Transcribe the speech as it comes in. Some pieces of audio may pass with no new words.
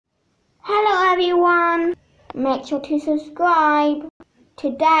everyone! Make sure to subscribe.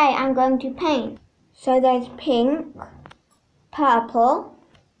 Today I'm going to paint. So there's pink, purple,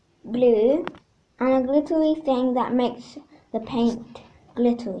 blue, and a glittery thing that makes the paint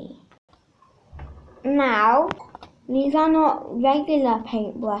glittery. Now, these are not regular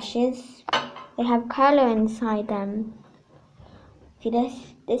paint brushes. They have colour inside them. See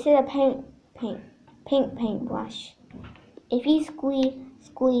this? This is a pink paintbrush. If you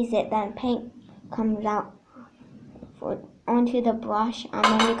squeeze it, then paint comes out onto the brush, and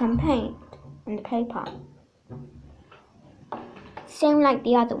then you can paint on the paper. Same like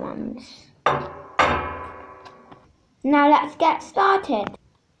the other ones. Now let's get started.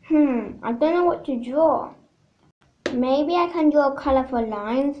 I don't know what to draw. Maybe I can draw colourful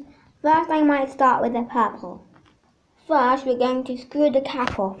lines. First I might start with the purple. First we're going to screw the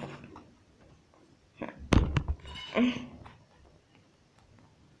cap off.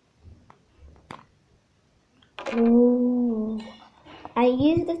 Ooh, I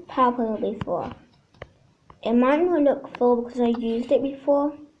used this purple before. It might not look full because I used it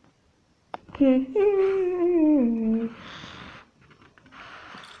before.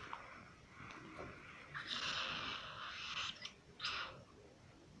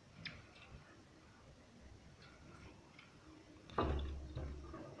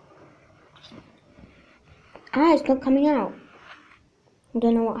 It's not coming out. I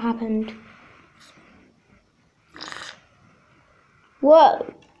don't know what happened.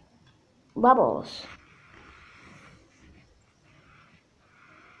 Whoa! Bubbles.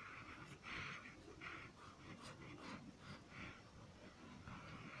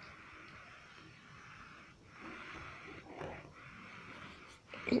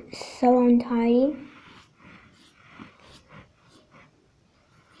 It's so untidy.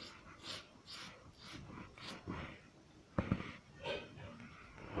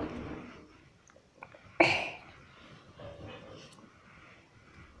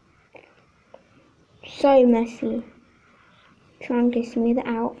 So messy. Trying to smooth it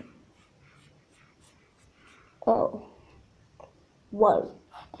out. Oh. Whoa.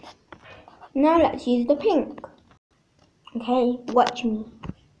 Now let's use the pink. Okay, watch me.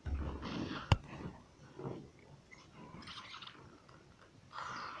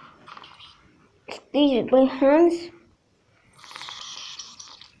 Squeeze it with hands.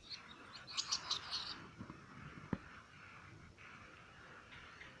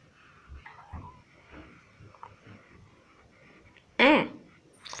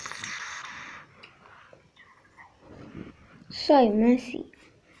 So messy.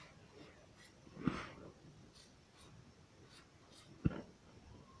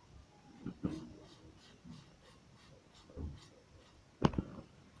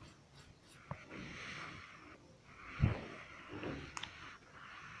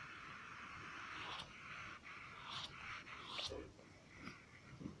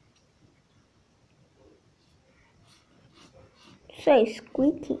 So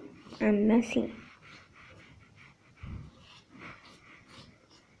squeaky and messy.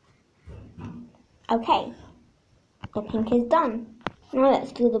 Okay, the pink is done. Now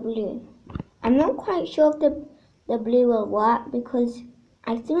let's do the blue. I'm not quite sure if the blue will work because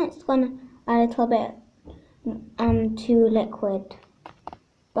I think it's gone a little bit too liquid.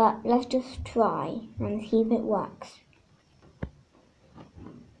 But let's just try and see if it works.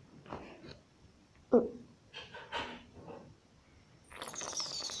 Ooh.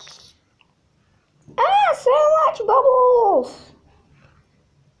 So much bubbles!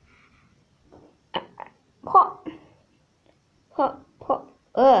 Pop, pop, pop.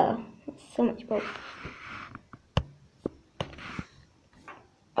 So much bubbles.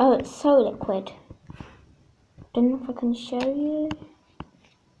 Oh, it's so liquid. Don't know if I can show you.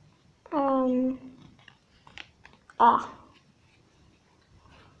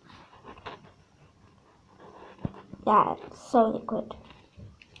 Yeah, it's so liquid.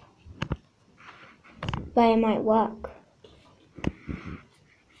 But it might work.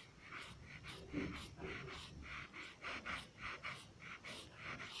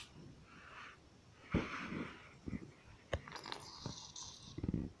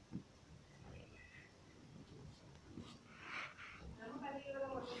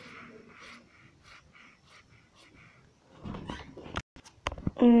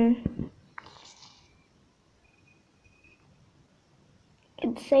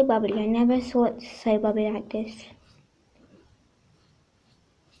 It's so bubbly. I never saw it so bubbly like this.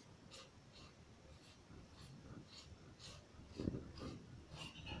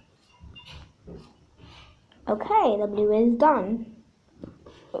 Okay, the blue is done.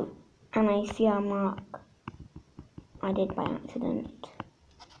 And I see a mark I did by accident.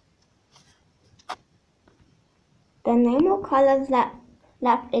 There are no more colours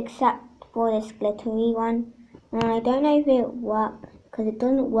left except for this glittery one. And I don't know if it will work because it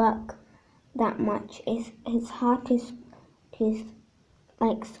doesn't work that much. It's hard to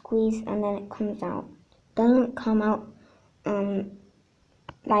like squeeze and then it comes out. It doesn't come out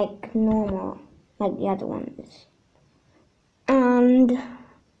like normal like the other ones. And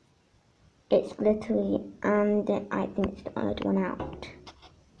it's glittery and I think it's the odd one out.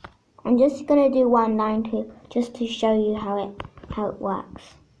 I'm just gonna do one line just to show you how it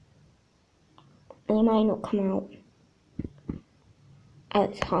works. And it might not come out. Oh,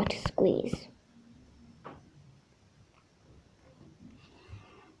 it's hard to squeeze.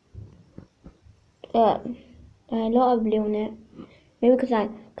 There are a lot of blue on it. Maybe because I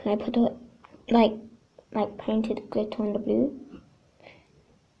put it like painted glitter on the blue.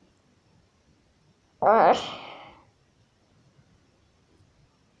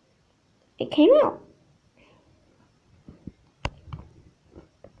 It came out.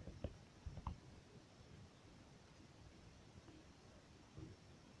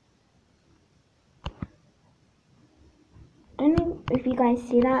 I don't know if you guys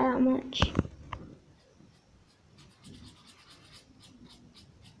see that much.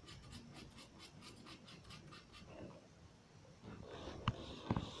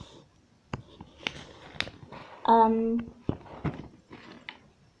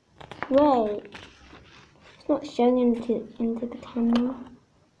 Wait, it's not showing into the camera.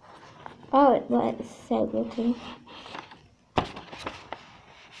 Oh, but it's so glittery.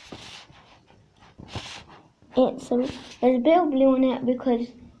 There's a bit of blue on it because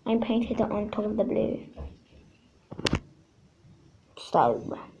I painted it on top of the blue.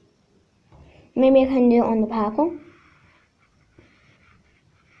 So maybe I can do it on the purple.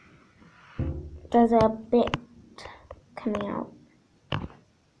 There's a bit coming out.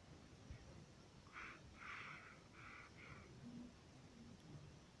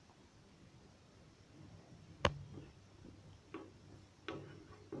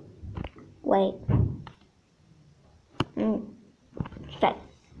 Wait. So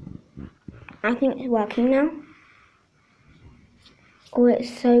I think it's working now. Oh, it's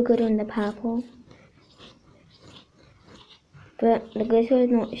so good on the purple. But the glitter is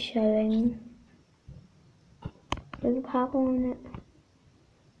not showing. There's a purple on it.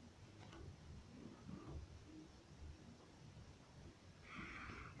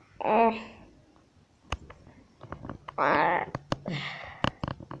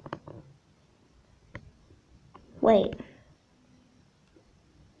 Wait.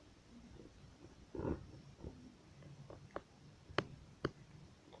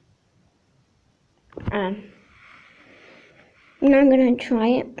 Now I'm gonna try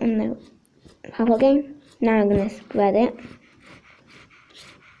it on the purple again. Now I'm gonna spread it.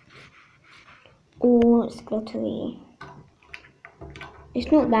 Oh, it's glittery.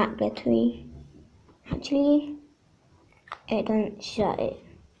 It's not that glittery. Actually, it doesn't show it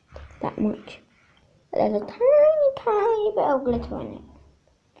that much. But there's a tiny bit of glitter on it.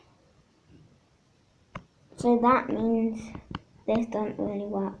 So that means this doesn't really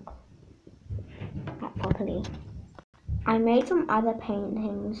work that properly. I made some other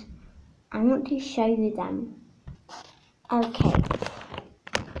paintings. I want to show you them. Okay.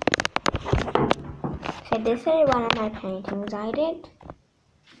 So this is one of my paintings I did.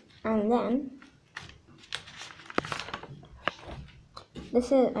 And then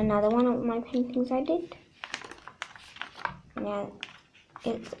this is another one of my paintings I did. Yeah,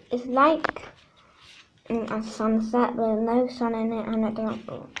 it's like a sunset, but there's no sun in it, and it doesn't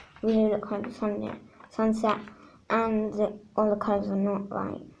really look like a sunset, and all the colours are not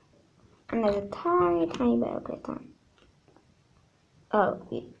right. And there's a tiny bit of glitter. Oh,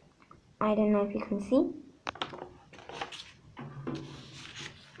 I don't know if you can see.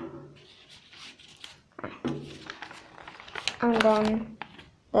 And then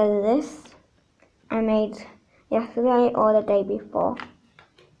there's this I made yesterday or the day before.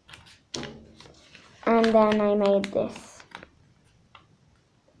 And then I made this.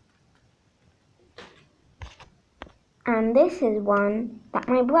 And this is one that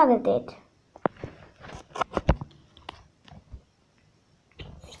my brother did.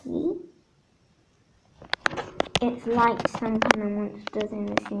 See? It's like some kind of monsters in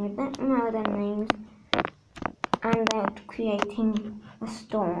the scene. I don't know their names. And they're creating a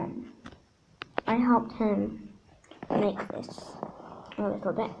storm. I helped him make this a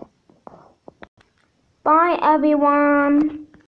little bit. Bye everyone!